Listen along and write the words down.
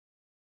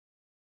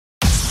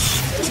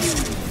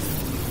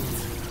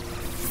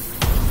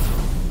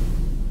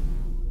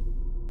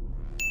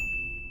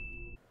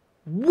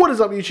What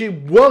is up,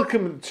 YouTube?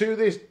 Welcome to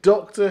this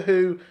Doctor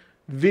Who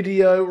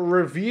video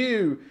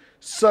review.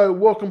 So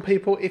welcome,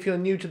 people. If you're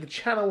new to the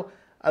channel,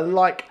 a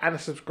like and a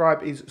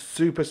subscribe is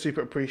super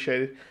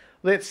appreciated.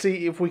 Let's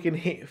see if we can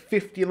hit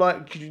 50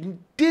 likes. You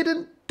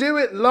didn't do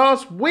it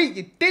last week.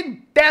 You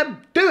didn't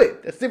damn do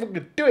it. Let's see if we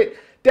can do it.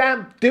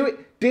 Damn do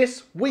it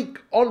this week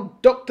on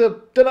Doctor...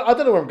 I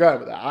don't know where I'm going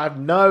with that. I have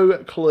no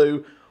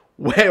clue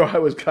where I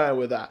was going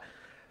with that.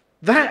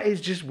 That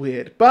is just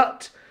weird.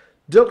 But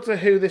Doctor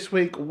Who this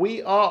week,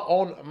 we are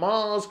on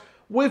Mars.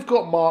 We've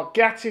got Mark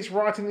Gatiss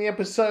writing the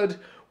episode.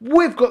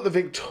 We've got the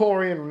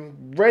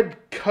Victorian red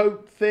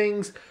coat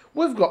things.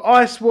 We've got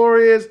Ice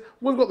Warriors.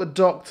 We've got the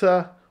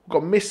Doctor. We've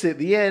got Missy at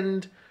the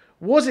end.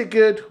 Was it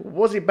good?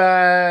 Was it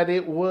bad?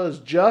 It was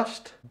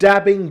just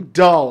dabbing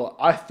dull.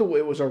 I thought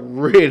it was a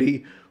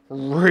really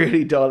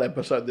dull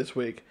episode this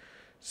week.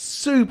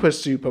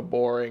 Super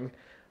boring.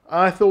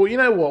 I thought, you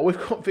know what,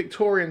 we've got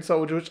Victorian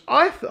soldiers, which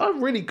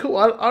I'm really cool.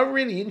 I'm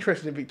really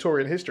interested in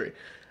Victorian history.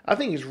 I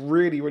think it's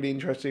really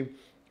interesting.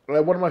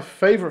 One of my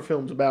favourite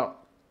films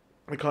about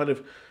the kind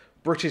of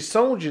British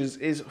soldiers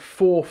is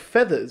Four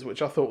Feathers,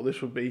 which I thought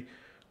this would be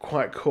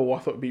quite cool. I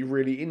thought it would be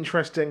really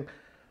interesting.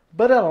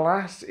 But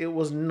alas, it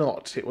was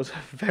not. It was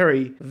a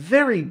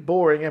very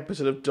boring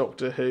episode of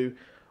Doctor Who,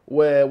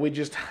 where we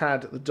just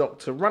had the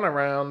Doctor run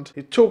around,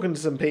 talking to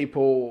some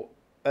people,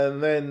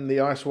 and then the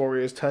Ice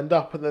Warriors turned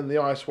up, and then the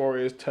Ice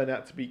Warriors turned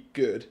out to be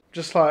good.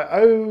 Just like,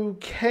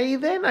 okay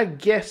then, I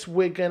guess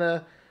we're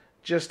gonna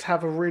just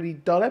have a really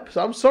dull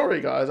episode. I'm sorry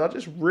guys, I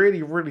just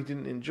really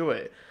didn't enjoy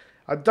it.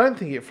 I don't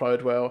think it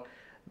flowed well.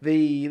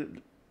 The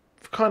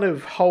kind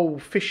of whole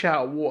fish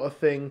out of water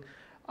thing,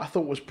 I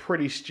thought was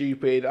pretty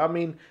stupid. I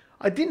mean,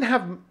 I didn't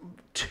have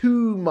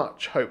too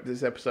much hope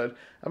this episode.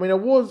 I mean, I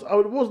was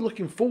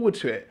looking forward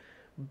to it,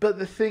 but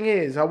the thing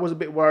is, I was a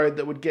bit worried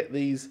that we'd get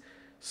these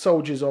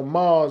soldiers on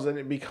Mars and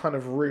it'd be kind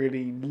of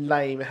really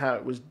lame how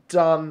it was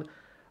done.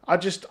 I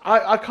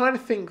kind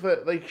of think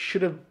that they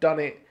should have done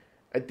it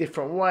a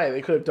different way.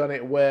 They could have done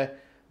it where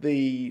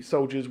the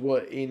soldiers were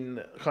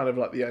in kind of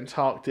like the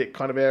Antarctic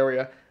kind of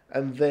area,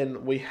 and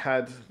then we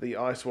had the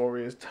Ice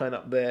Warriors turn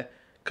up there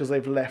because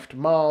they've left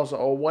Mars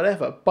or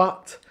whatever.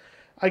 But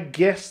I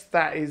guess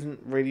that isn't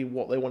really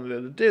what they wanted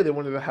to do. They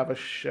wanted to have a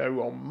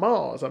show on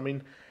Mars. I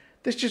mean,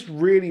 this just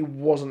really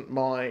wasn't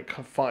my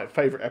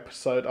favourite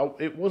episode.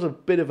 It was a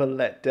bit of a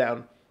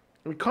letdown.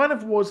 It kind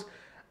of was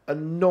a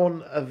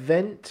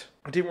non-event.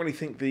 I didn't really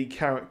think the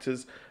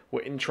characters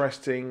were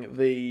interesting.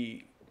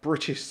 The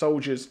British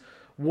soldiers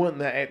weren't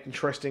that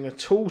interesting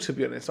at all, to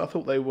be honest. I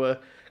thought they were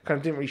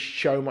didn't really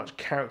show much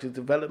character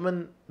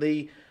development.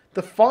 The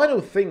final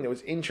thing that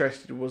was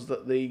interesting was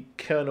that the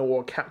colonel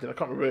or captain, I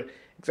can't remember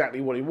exactly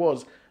what he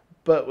was,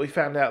 but we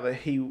found out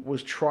that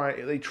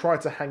they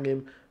tried to hang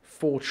him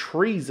for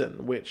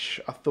treason,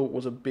 which I thought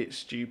was a bit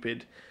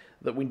stupid,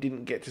 that we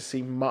didn't get to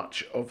see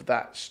much of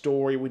that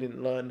story. We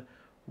didn't learn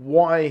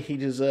why he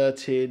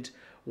deserted,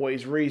 what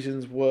his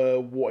reasons were,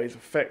 what his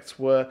effects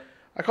were.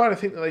 I kind of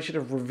think that they should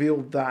have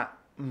revealed that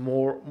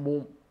more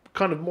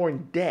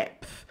in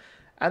depth.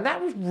 And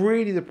that was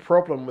really the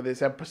problem with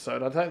this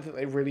episode. I don't think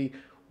they really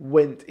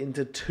went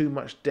into too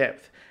much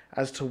depth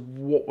as to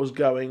what was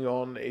going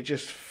on. It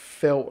just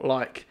felt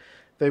like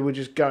they were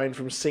just going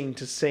from scene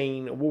to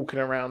scene, walking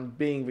around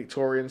being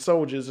Victorian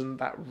soldiers, and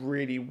that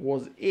really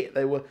was it.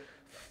 They were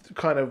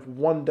kind of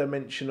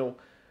one-dimensional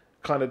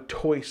kind of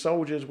toy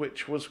soldiers,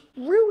 which was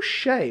real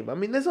shame. I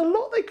mean, there's a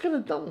lot they could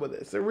have done with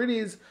this. There really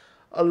is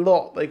a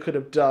lot they could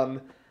have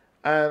done,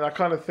 and I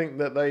kind of think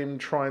that them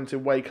trying to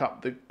wake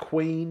up the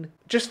Queen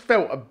just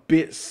felt a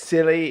bit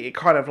silly. It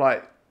kind of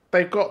like,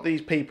 they've got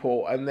these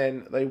people, and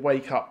then they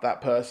wake up that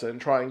person and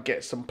try and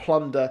get some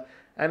plunder,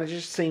 and it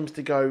just seems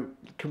to go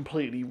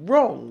completely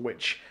wrong,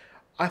 which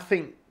I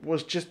think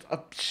was just a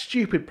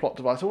stupid plot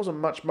device. There wasn't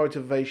much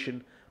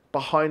motivation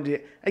behind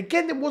it.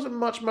 Again, there wasn't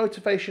much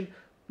motivation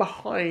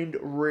behind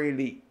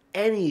really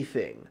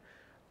anything.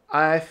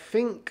 I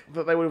think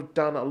that they would have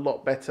done a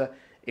lot better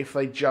if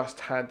they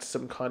just had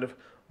some kind of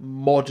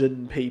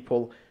modern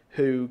people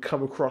who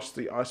come across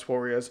the Ice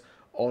Warriors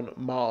on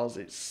Mars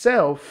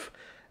itself,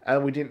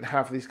 and we didn't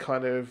have these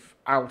kind of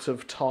out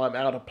of time,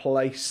 out of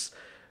place,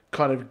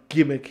 kind of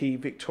gimmicky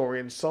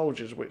Victorian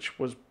soldiers, which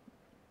was,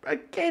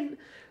 again,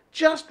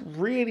 just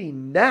really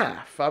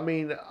naff. I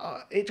mean,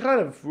 it kind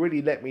of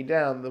really let me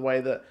down, the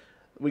way that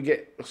we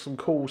get some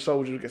cool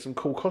soldiers, we get some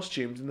cool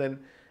costumes, and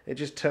then it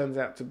just turns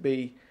out to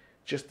be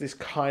just this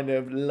kind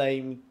of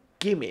lame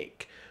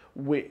gimmick,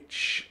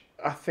 which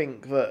I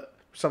think that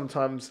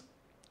sometimes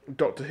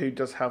Doctor Who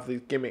does have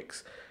these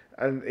gimmicks,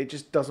 and it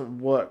just doesn't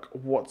work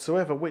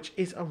whatsoever, which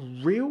is a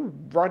real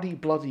ruddy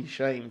bloody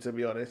shame, to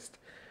be honest.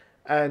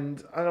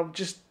 And I'm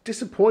just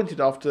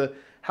disappointed after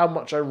how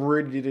much I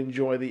really did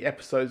enjoy the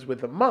episodes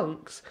with the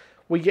monks.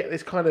 We get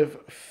this kind of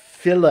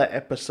filler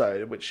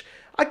episode, which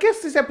I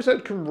guess this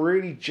episode can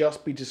really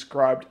just be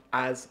described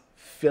as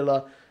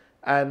filler.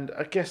 And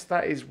I guess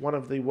that is one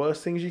of the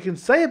worst things you can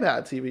say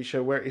about a TV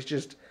show, where it's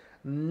just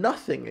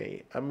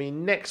nothingy. I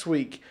mean, next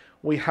week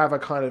we have a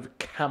kind of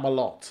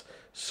Camelot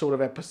sort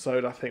of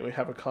episode. I think we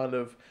have a kind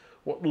of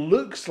what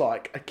looks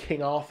like a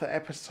King Arthur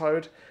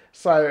episode.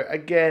 So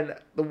again,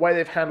 the way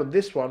they've handled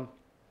this one,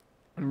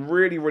 I'm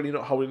really, really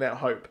not holding out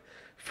hope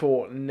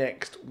for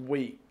next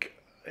week.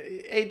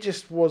 It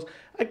just was,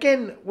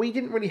 again, we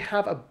didn't really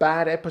have a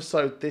bad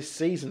episode this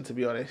season, to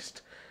be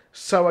honest.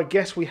 So I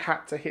guess we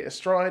had to hit a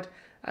stride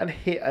and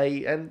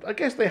and I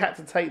guess they had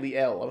to take the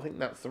L. I think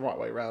that's the right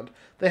way around.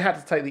 They had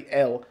to take the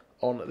L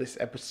on this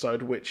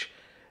episode, which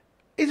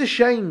is a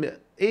shame. It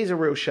is a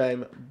real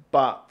shame,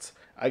 but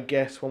I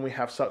guess when we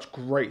have such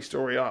great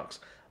story arcs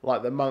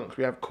like the monks,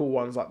 we have cool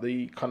ones like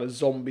the kind of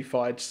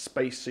zombified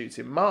spacesuits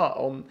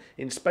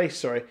in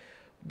space,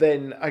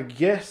 then I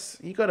guess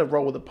you got to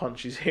roll with the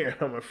punches here,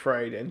 I'm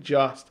afraid, and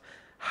just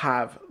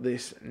have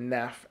this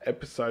naff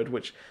episode,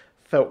 which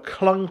felt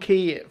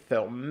clunky, it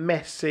felt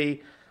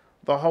messy,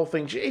 the whole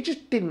thing, it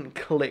just didn't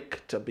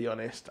click, to be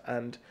honest,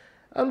 and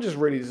I'm just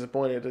really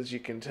disappointed, as you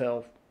can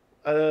tell.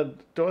 Do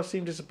I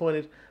seem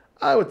disappointed?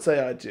 I would say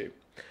I do.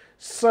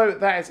 So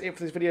that is it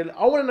for this video.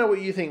 I want to know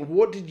what you think.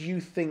 What did you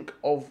think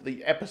of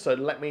the episode?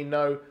 Let me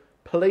know.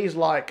 Please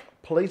like,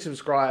 please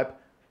subscribe,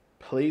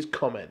 please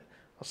comment.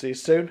 I'll see you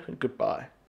soon, and goodbye.